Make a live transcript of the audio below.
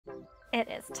It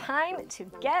is time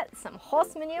to get some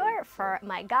horse manure for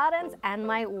my gardens and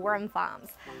my worm farms.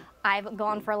 I've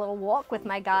gone for a little walk with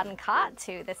my garden cart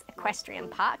to this equestrian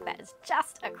park that is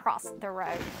just across the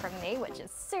road from me, which is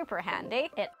super handy.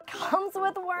 It comes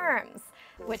with worms,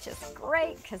 which is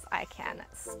great because I can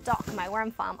stock my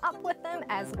worm farm up with them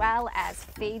as well as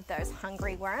feed those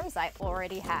hungry worms I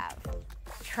already have.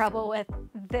 Trouble with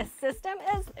this system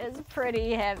is it's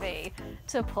pretty heavy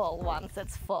to pull once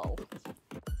it's full.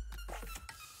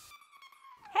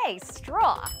 Hey,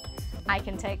 straw! I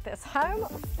can take this home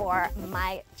for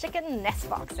my chicken nest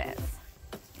boxes.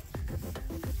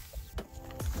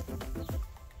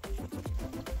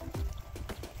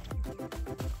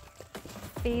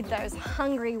 Feed those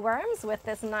hungry worms with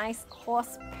this nice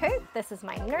horse poop. This is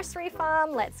my nursery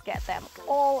farm. Let's get them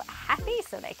all happy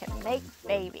so they can make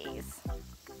babies.